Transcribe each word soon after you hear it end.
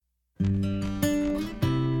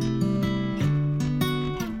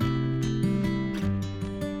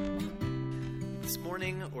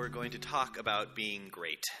we're going to talk about being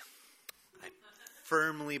great. I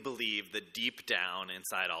firmly believe that deep down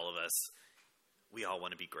inside all of us, we all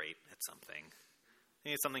want to be great at something.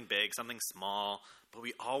 Maybe it's something big, something small, but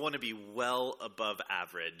we all want to be well above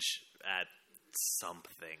average at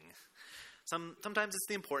something. Sometimes it's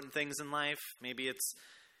the important things in life. Maybe it's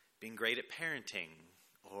being great at parenting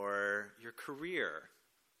or your career.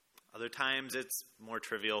 Other times it's more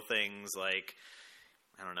trivial things like,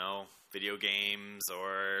 I don't know, video games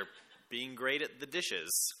or being great at the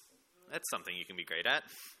dishes. That's something you can be great at.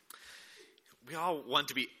 We all want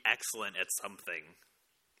to be excellent at something.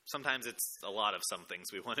 Sometimes it's a lot of some things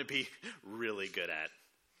we want to be really good at.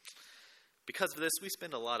 Because of this, we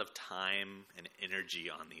spend a lot of time and energy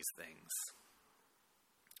on these things.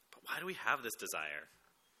 But why do we have this desire?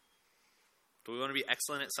 Do we want to be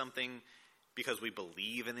excellent at something because we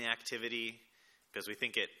believe in the activity, because we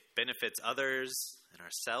think it benefits others and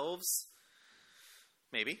ourselves?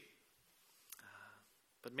 Maybe.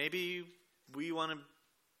 But maybe we want to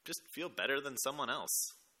just feel better than someone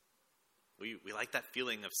else. We like that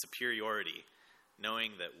feeling of superiority,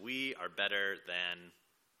 knowing that we are better than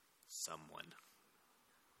someone.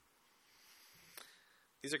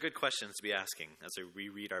 These are good questions to be asking as we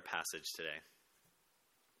reread our passage today.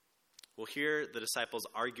 We'll hear the disciples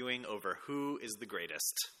arguing over who is the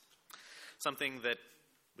greatest, something that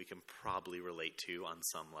we can probably relate to on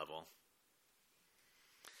some level.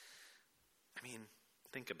 I mean,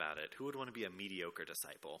 think about it. Who would want to be a mediocre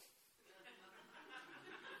disciple?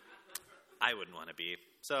 I wouldn't want to be,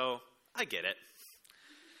 so I get it.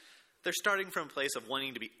 They're starting from a place of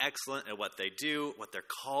wanting to be excellent at what they do, what they're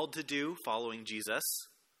called to do, following Jesus.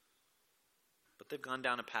 But they've gone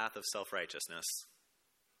down a path of self-righteousness.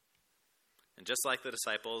 And just like the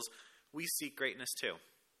disciples, we seek greatness too.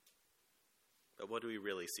 But what are we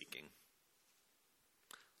really seeking?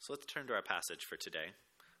 So let's turn to our passage for today.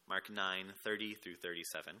 Mark 9:30 through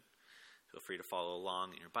 37. Feel free to follow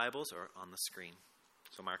along in your Bibles or on the screen.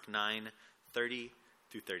 So Mark 9:30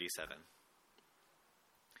 through 37.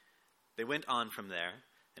 They went on from there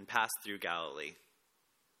and passed through Galilee.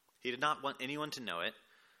 He did not want anyone to know it,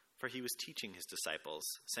 for he was teaching his disciples,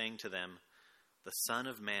 saying to them, "The Son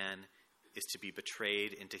of Man is to be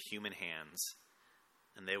betrayed into human hands,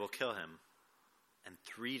 and they will kill him. And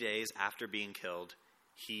 3 days after being killed,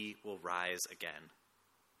 he will rise again."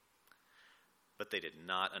 But they did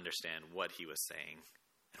not understand what he was saying,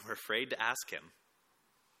 and were afraid to ask him.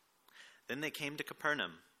 Then they came to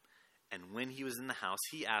Capernaum, and when he was in the house,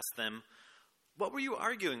 he asked them, "What were you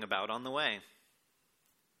arguing about on the way?"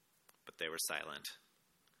 But they were silent.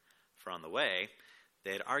 For on the way,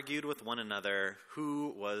 they had argued with one another who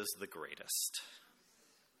was the greatest.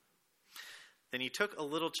 Then he took a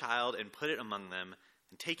little child and put it among them,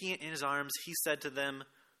 and taking it in his arms, he said to them,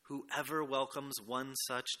 "Whoever welcomes one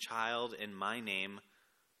such child in my name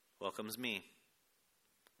welcomes me.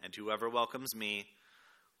 And whoever welcomes me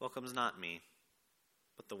welcomes not me,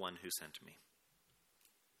 but the one who sent me."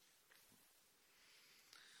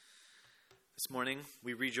 This morning,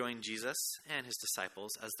 we rejoin Jesus and his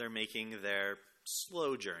disciples as they're making their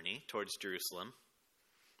slow journey towards Jerusalem.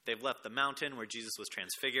 They've left the mountain where Jesus was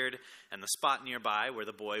transfigured and the spot nearby where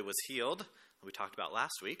the boy was healed, that we talked about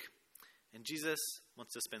last week. And Jesus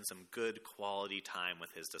wants to spend some good quality time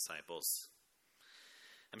with his disciples.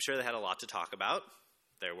 I'm sure they had a lot to talk about.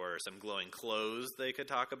 There were some glowing clothes they could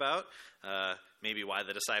talk about, maybe why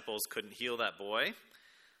the disciples couldn't heal that boy.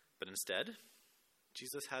 But instead,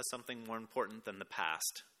 Jesus has something more important than the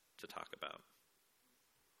past to talk about.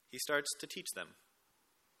 He starts to teach them,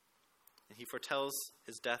 and he foretells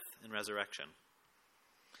his death and resurrection.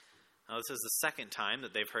 Now, this is the second time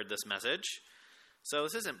that they've heard this message, so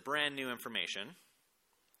this isn't brand new information.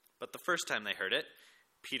 But the first time they heard it,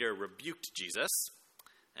 Peter rebuked Jesus,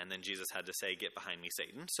 and then Jesus had to say, "Get behind me,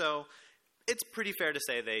 Satan." So it's pretty fair to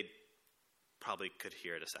say they probably could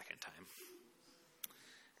hear it a second time.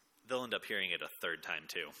 They'll end up hearing it a third time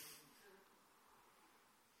too.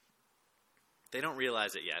 They don't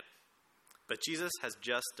realize it yet, but Jesus has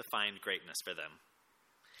just defined greatness for them.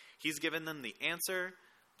 He's given them the answer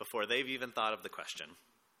before they've even thought of the question.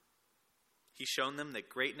 He's shown them that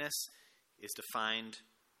greatness is defined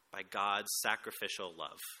by God's sacrificial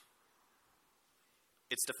love.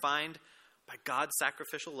 It's defined by God's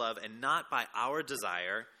sacrificial love and not by our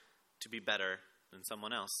desire to be better than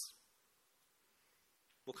someone else.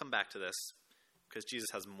 We'll come back to this because Jesus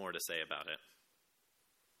has more to say about it.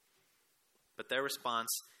 But their response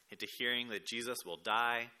into hearing that Jesus will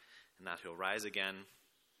die and that he'll rise again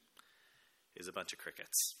is a bunch of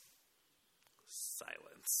crickets.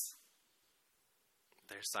 Silence.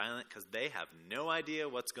 They're silent because they have no idea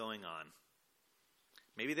what's going on.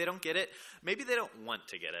 Maybe they don't get it. Maybe they don't want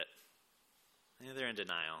to get it. Maybe they're in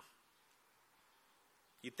denial.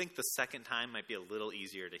 You'd think the second time might be a little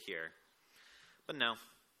easier to hear. But no.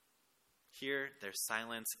 Here, their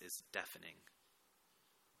silence is deafening.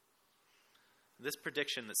 This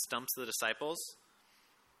prediction that stumps the disciples,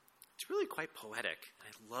 it's really quite poetic.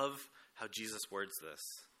 I love how Jesus words this.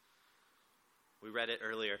 We read it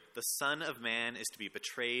earlier. The Son of Man is to be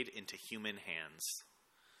betrayed into human hands.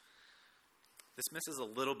 This misses a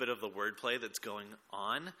little bit of the wordplay that's going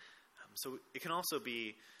on. So it can also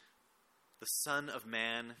be the Son of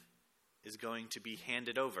Man is going to be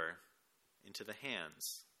handed over into the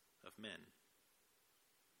hands of men.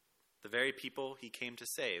 The very people he came to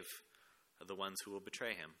save are the ones who will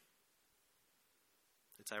betray him.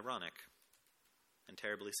 It's ironic and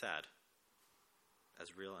terribly sad,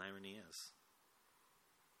 as real irony is.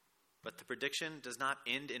 But the prediction does not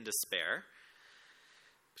end in despair,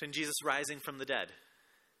 but in Jesus rising from the dead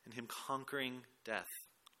and him conquering death,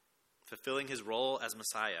 fulfilling his role as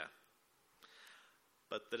Messiah.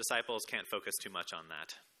 But the disciples can't focus too much on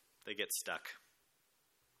that. They get stuck.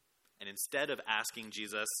 And instead of asking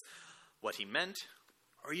Jesus what he meant,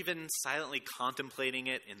 or even silently contemplating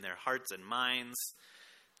it in their hearts and minds,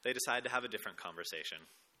 they decide to have a different conversation.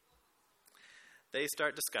 They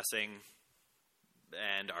start discussing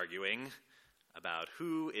and arguing about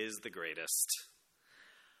who is the greatest.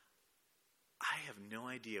 I have no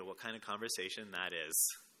idea what kind of conversation that is.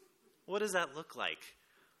 What does that look like?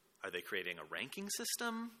 Are they creating a ranking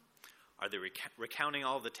system? Are they recounting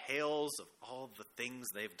all the tales of all the things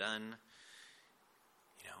they've done?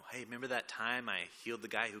 You know, hey, remember that time I healed the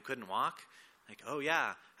guy who couldn't walk? Like, oh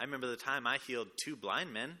yeah, I remember the time I healed 2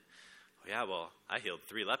 blind men. Oh yeah, well, I healed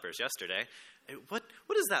 3 lepers yesterday. What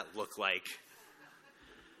does that look like?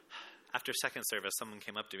 After second service, someone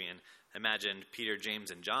came up to me and imagined Peter,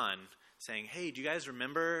 James, and John saying, hey, do you guys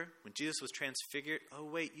remember when Jesus was transfigured? Oh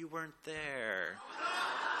wait, you weren't there.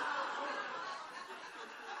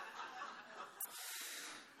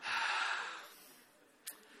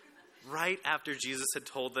 Right after Jesus had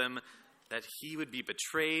told them that he would be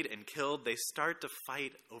betrayed and killed, they start to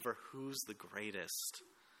fight over who's the greatest.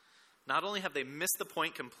 Not only have they missed the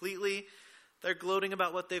point completely, they're gloating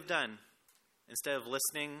about what they've done instead of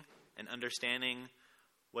listening and understanding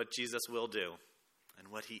what Jesus will do and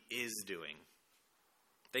what he is doing.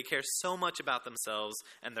 They care so much about themselves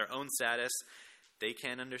and their own status, they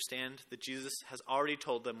can't understand that Jesus has already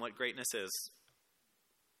told them what greatness is: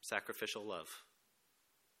 sacrificial love.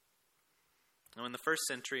 Now, in the first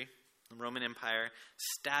century, the Roman Empire,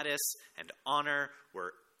 status and honor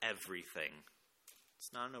were everything.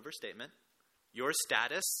 It's not an overstatement. Your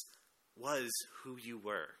status was who you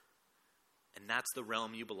were. And that's the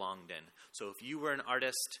realm you belonged in. So if you were an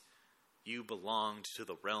artist, you belonged to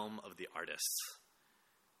the realm of the artists.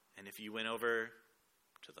 And if you went over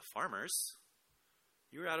to the farmers,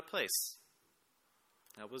 you were out of place.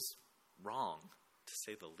 That was wrong, to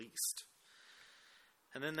say the least.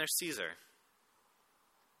 And then there's Caesar.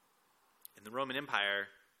 In the Roman Empire,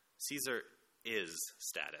 Caesar is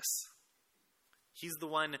status. He's the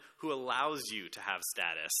one who allows you to have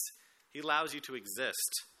status. He allows you to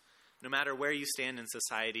exist. No matter where you stand in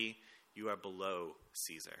society, you are below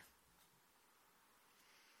Caesar.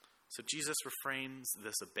 So Jesus reframes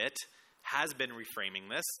this a bit, has been reframing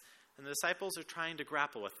this, and the disciples are trying to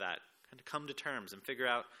grapple with that and to come to terms and figure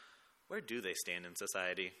out, where do they stand in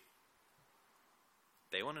society?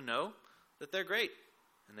 They want to know that they're great,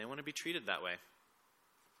 and they want to be treated that way.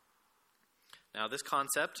 Now, this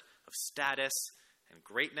concept of status and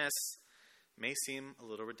greatness may seem a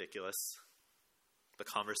little ridiculous, the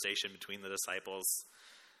conversation between the disciples,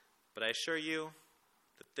 but I assure you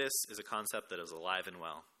that this is a concept that is alive and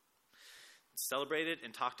well. It's celebrated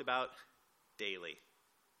and talked about daily.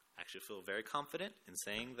 I actually feel very confident in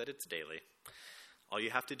saying that it's daily. All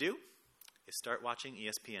you have to do is start watching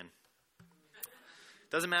ESPN.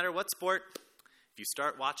 Doesn't matter what sport. If you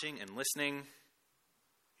start watching and listening,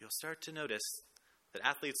 you'll start to notice that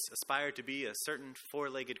athletes aspire to be a certain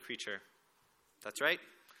 4-legged creature. That's right.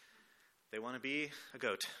 They want to be a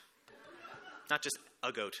goat. Not just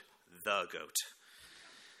a goat, the goat.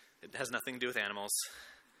 It has nothing to do with animals.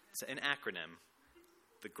 It's an acronym.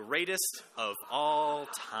 The greatest of all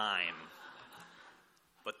time.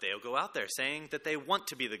 But they'll go out there saying that they want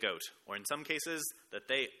to be the goat, or in some cases, that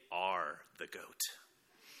they are the goat.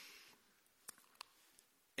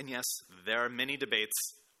 And yes, there are many debates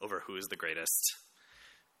over who is the greatest.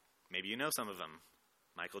 Maybe you know some of them.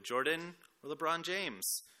 Michael Jordan or LeBron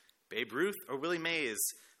James, Babe Ruth or Willie Mays,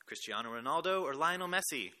 Cristiano Ronaldo or Lionel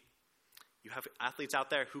Messi. You have athletes out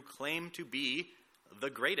there who claim to be the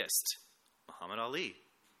greatest. Muhammad Ali.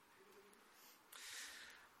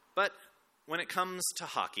 But when it comes to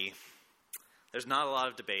hockey, there's not a lot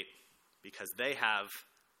of debate because they have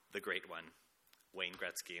the great one, Wayne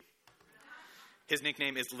Gretzky. His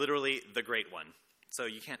nickname is literally the Great One. So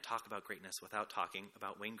you can't talk about greatness without talking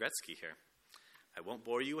about Wayne Gretzky here. I won't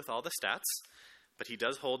bore you with all the stats, but he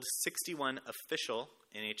does hold 61 official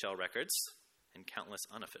NHL records and countless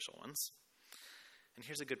unofficial ones. And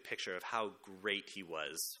here's a good picture of how great he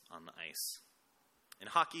was on the ice. In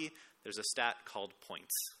hockey, there's a stat called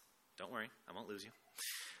points. Don't worry, I won't lose you.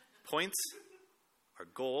 Points are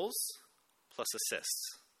goals plus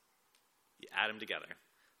assists. You add them together.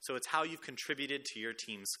 So it's how you've contributed to your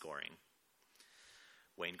team's scoring.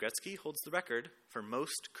 Wayne Gretzky holds the record for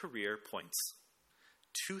most career points,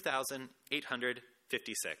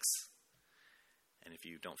 2,856. And if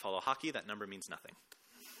you don't follow hockey, that number means nothing.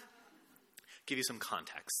 Give you some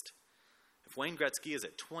context. If Wayne Gretzky is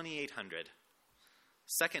at 2,800,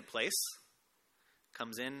 second place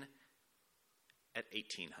comes in at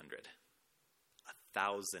 1,800,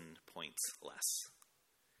 1,000 points less.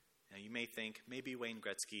 Now you may think, maybe Wayne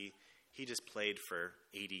Gretzky, he just played for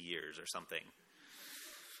 80 years or something.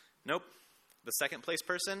 Nope. The second place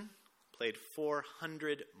person played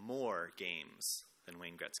 400 more games than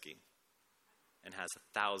Wayne Gretzky and has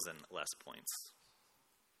 1,000 less points.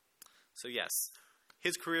 So yes,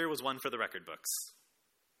 his career was one for the record books.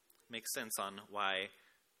 Makes sense on why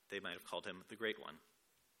they might have called him the Great One.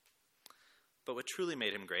 But what truly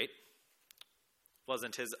made him great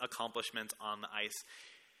wasn't his accomplishments on the ice.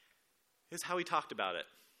 It was how he talked about it,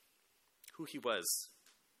 who he was.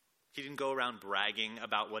 He didn't go around bragging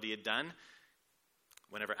about what he had done.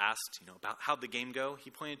 Whenever asked, about how'd the game go, he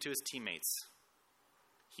pointed to his teammates.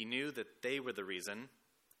 He knew that they were the reason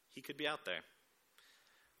he could be out there.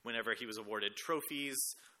 Whenever he was awarded trophies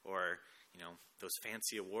or, those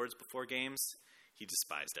fancy awards before games, he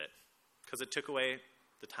despised it because it took away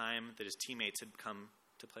the time that his teammates had come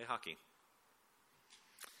to play hockey.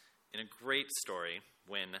 In a great story,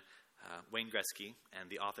 when Wayne Gretzky and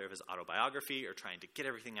the author of his autobiography are trying to get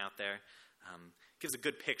everything out there, gives a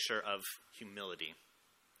good picture of humility.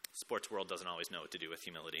 Sports world doesn't always know what to do with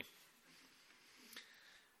humility.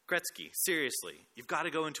 Gretzky, seriously, you've got to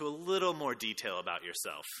go into a little more detail about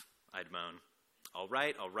yourself, I'd moan. All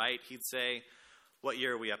right, he'd say. What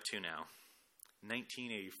year are we up to now?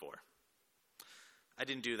 1984. I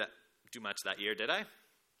didn't do much that year, did I?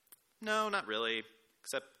 No, not really,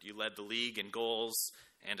 except you led the league in goals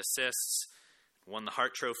and assists, won the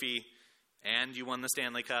Hart Trophy, and you won the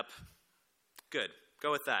Stanley Cup. Good,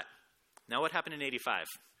 go with that. Now what happened in 85?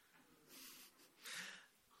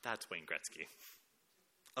 That's Wayne Gretzky.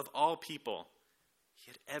 Of all people,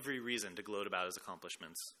 he had every reason to gloat about his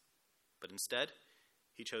accomplishments. But instead,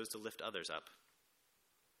 he chose to lift others up.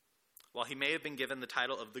 While he may have been given the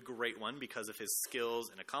title of the Great One because of his skills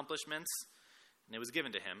and accomplishments, and it was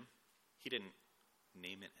given to him, he didn't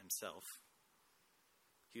name it himself.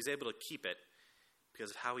 He was able to keep it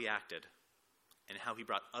because of how he acted and how he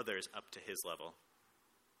brought others up to his level.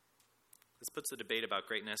 This puts the debate about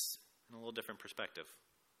greatness in a little different perspective.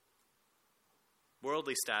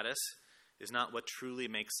 Worldly status is not what truly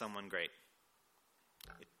makes someone great.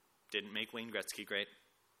 It didn't make Wayne Gretzky great.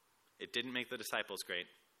 It didn't make the disciples great.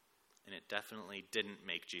 And it definitely didn't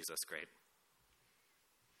make Jesus great.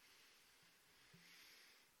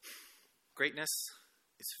 Greatness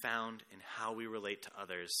is found in how we relate to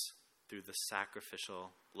others through the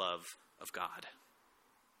sacrificial love of God.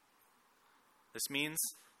 This means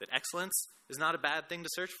that excellence is not a bad thing to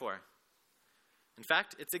search for. In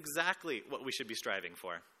fact, it's exactly what we should be striving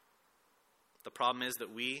for. The problem is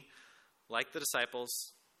that we, like the disciples,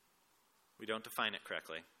 we don't define it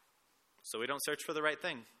correctly. So we don't search for the right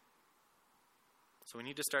thing. So we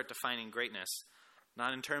need to start defining greatness,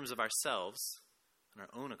 not in terms of ourselves and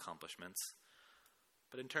our own accomplishments,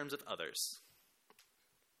 but in terms of others.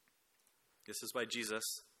 This is why Jesus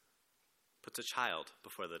puts a child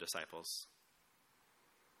before the disciples.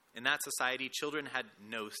 In that society, children had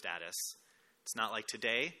no status. It's not like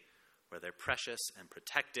today, where they're precious and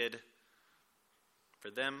protected.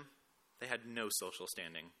 For them, they had no social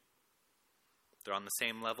standing. They're on the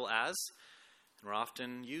same level as, and were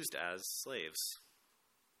often used as, slaves.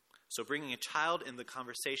 So bringing a child in the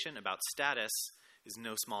conversation about status is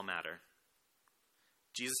no small matter.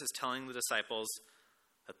 Jesus is telling the disciples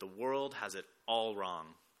that the world has it all wrong.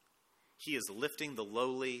 He is lifting the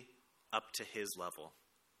lowly up to his level.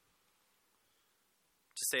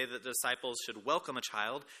 To say that the disciples should welcome a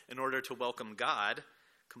child in order to welcome God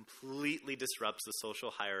completely disrupts the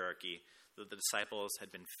social hierarchy that the disciples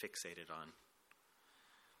had been fixated on.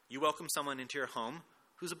 You welcome someone into your home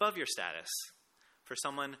who's above your status, for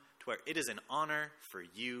someone to where it is an honor for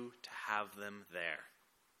you to have them there.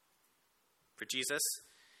 For Jesus,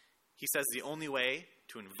 he says the only way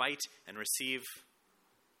to invite and receive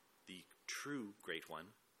the true great one,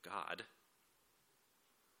 God,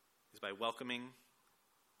 is by welcoming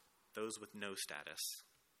those with no status.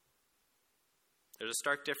 There's a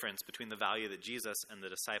stark difference between the value that Jesus and the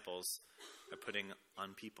disciples are putting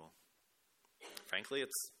on people. Frankly,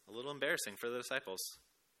 it's a little embarrassing for the disciples.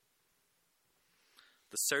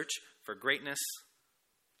 The search for greatness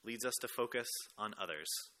leads us to focus on others,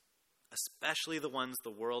 especially the ones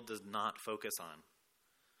the world does not focus on.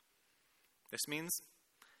 This means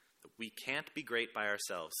that we can't be great by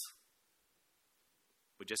ourselves.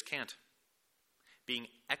 We just can't. Being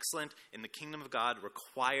excellent in the kingdom of God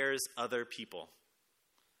requires other people.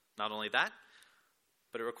 Not only that,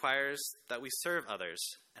 but it requires that we serve others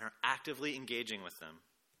and are actively engaging with them.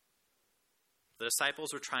 The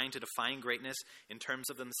disciples were trying to define greatness in terms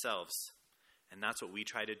of themselves, and that's what we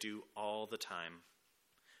try to do all the time.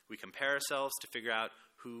 We compare ourselves to figure out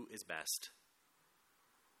who is best.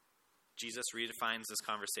 Jesus redefines this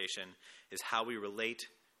conversation as how we relate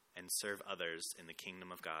and serve others in the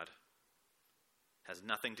kingdom of God. It has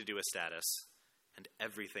nothing to do with status and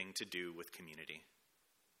everything to do with community.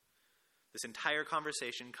 This entire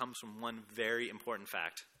conversation comes from one very important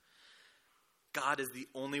fact. God is the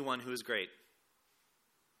only one who is great.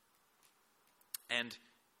 And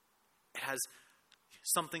it has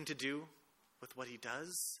something to do with what he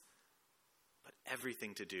does, but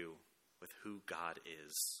everything to do with who God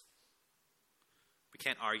is. We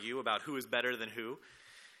can't argue about who is better than who,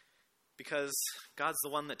 because God's the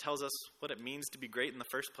one that tells us what it means to be great in the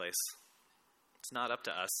first place. It's not up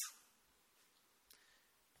to us.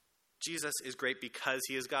 Jesus is great because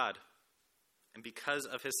he is God, and because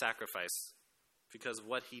of his sacrifice, because of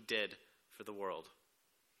what he did for the world.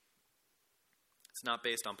 It's not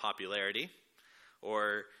based on popularity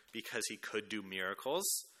or because he could do miracles.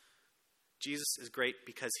 Jesus is great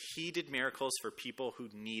because he did miracles for people who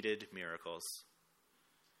needed miracles.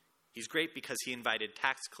 He's great because he invited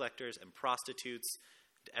tax collectors and prostitutes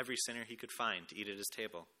and every sinner he could find to eat at his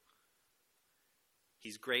table.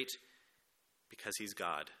 He's great because he's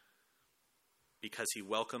God, because he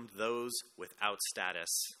welcomed those without status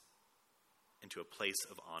into a place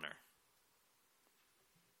of honor.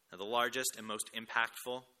 Now, the largest and most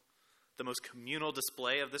impactful, the most communal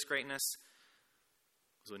display of this greatness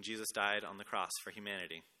was when Jesus died on the cross for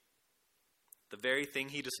humanity. The very thing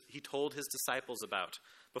he told his disciples about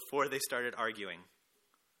before they started arguing.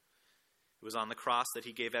 It was on the cross that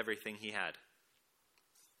he gave everything he had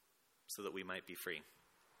so that we might be free.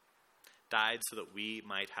 Died so that we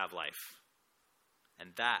might have life.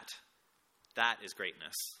 And that is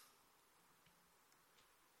greatness.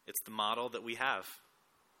 It's the model that we have.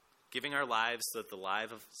 Giving our lives so that the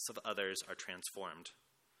lives of others are transformed.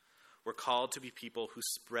 We're called to be people who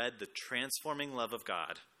spread the transforming love of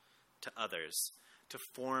God to others, to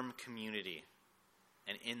form community.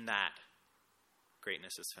 And in that,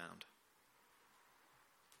 greatness is found.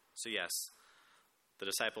 So yes, the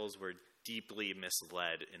disciples were deeply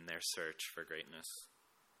misled in their search for greatness.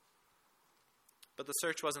 But the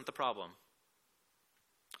search wasn't the problem.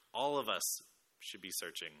 All of us should be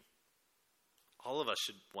searching. All of us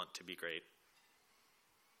should want to be great.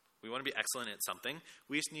 We want to be excellent at something.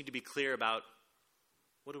 We just need to be clear about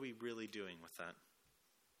what are we really doing with that?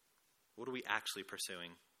 What are we actually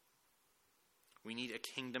pursuing? We need a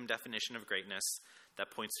kingdom definition of greatness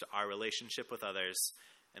that points to our relationship with others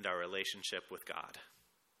and our relationship with God.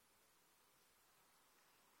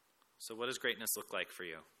 So what does greatness look like for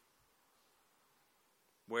you?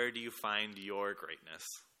 Where do you find your greatness?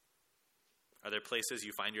 Are there places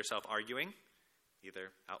you find yourself arguing,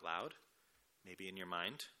 either out loud, maybe in your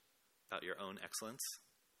mind, about your own excellence?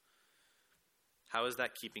 How is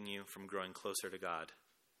that keeping you from growing closer to God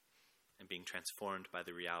and being transformed by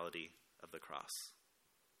the reality of the cross?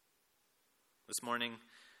 This morning,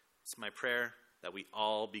 it's my prayer that we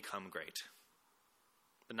all become great,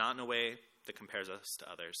 but not in a way that compares us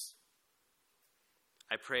to others.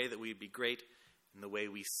 I pray that we'd be great in the way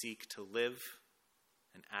we seek to live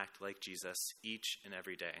and act like Jesus each and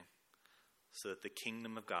every day, so that the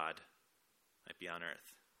kingdom of God might be on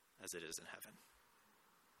earth as it is in heaven.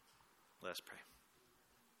 Let us pray.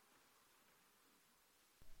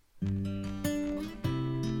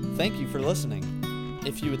 Thank you for listening.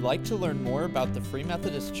 If you would like to learn more about the Free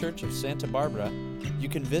Methodist Church of Santa Barbara, you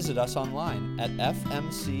can visit us online at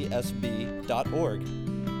fmcsb.org.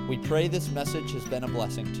 We pray this message has been a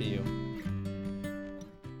blessing to you.